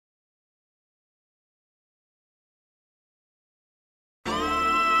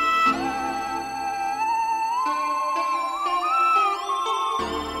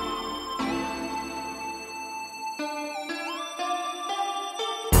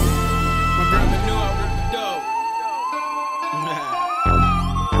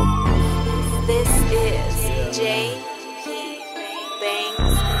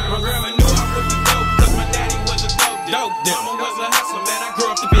Mama was a hustler, man, I grew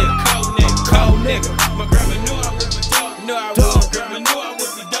up to be a cold nigga. Cold nigga. My grandma knew I would be dope. Knew I would. Grandma knew I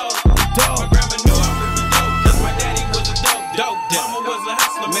would be dope. My grandma knew I would be dope, cause my daddy was a dope. Mama was a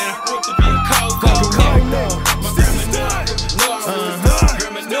hustler, man, I grew up to be a cold nigga. My grandma knew I would be dope.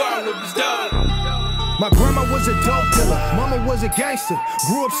 Grandma knew I would be dope. My grandma was a dope dealer, mama was a gangster.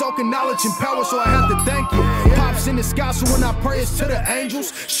 Grew up soaking knowledge and power, so I have to thank you. Pops in the sky, so when I pray it's to the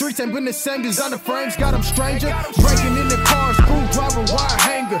angels. Streets ain't been the same, designer frames got them stranger. Breaking in the cars, screwdriver, wire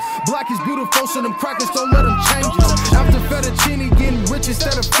hanger. Black is beautiful, so them crackers don't let them change us. After fettuccine, getting rich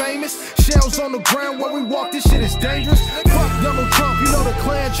instead of famous. Shells on the ground where we walk, this shit is dangerous. Fuck Donald Trump, you know the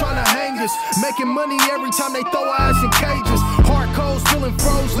Klan trying to hang us. Making money every time they throw our ass in cages. Hard codes, feeling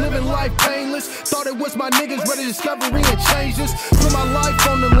froze, living life painless. Thought it was my niggas, ready discovery and changes. Put my life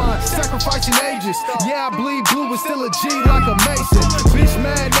on the line, sacrificing ages. Yeah, I bleed blue, but still a G like a Mason. Bitch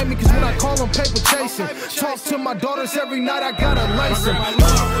mad at me, cause when I call them paper chasing. Talk to my daughters every night, I gotta lace them. My grandma knew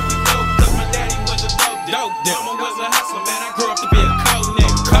I would be dope, cause my daddy was a dope. Mama was a hustler, man, I grew up to be a cold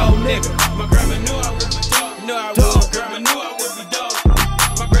nigga. Cold nigga. My grandma knew I would be dope. Knew I would. Grandma knew I would be dope.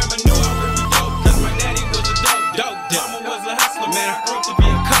 My grandma knew I would be dope, cause my daddy was a dope. Mama was a hustler, man, I grew up to be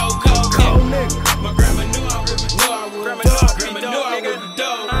a cold nigga. My grandma knew I would be dope. Grandma knew I would be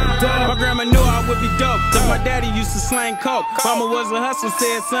dope. My grandma knew I would be dope, cause my daddy used to slang coke. Mama was a hustler,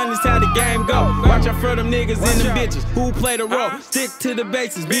 said son, this how the game go. Watch out for them niggas and them bitches who play the role. Stick to the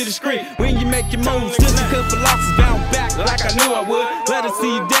basics, be discreet when you make your moves. Took a couple losses, bound back like I knew I would. Let her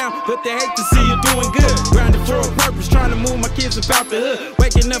see you down, but they hate to see you doing good. Grounded for a purpose, trying to move my kids about the hood.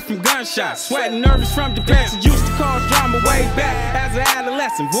 Waking up from gunshots, sweating nervous from the past. Used to cause drama way back as an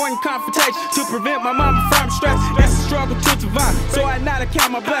adolescent, avoiding confrontation to prevent my mama from stress. That's a struggle to survive, so at night I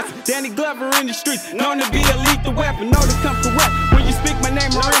count my blessings. Danny Glover in the streets, known to be a lethal weapon. Know to come correct when you speak my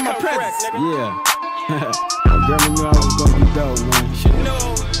name or in my presence. Yeah. Grandma knew I was gonna be dope, man. She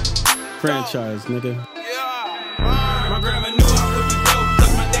knew. Franchise, nigga. My grandma knew I would be dope,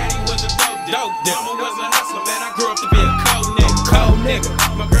 cause my daddy was a dope. Mama was a hustler, man, I grew up to be a cold nigga.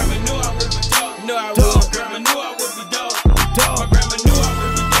 My grandma knew I would be dope. Knew I would. Grandma knew I would be dope. My grandma knew I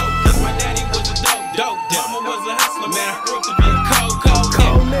would be dope, cause my daddy was a dope. Mama was a hustler, man, I grew up to be a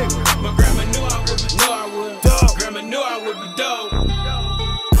cold nigga. My grandma knew I would be dope. Grandma knew I would be dope.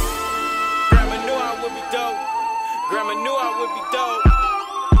 Grandma knew I would be dope. Grandma knew I would be dope.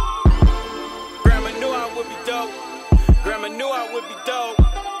 Grandma knew I would be dope. Grandma knew I would be dope.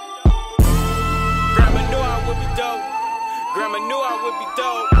 Grandma knew I would be dope. Grandma knew I would be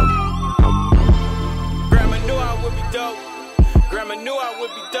dope. Grandma knew I would be dope. Grandma knew I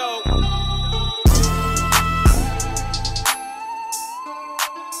would be dope.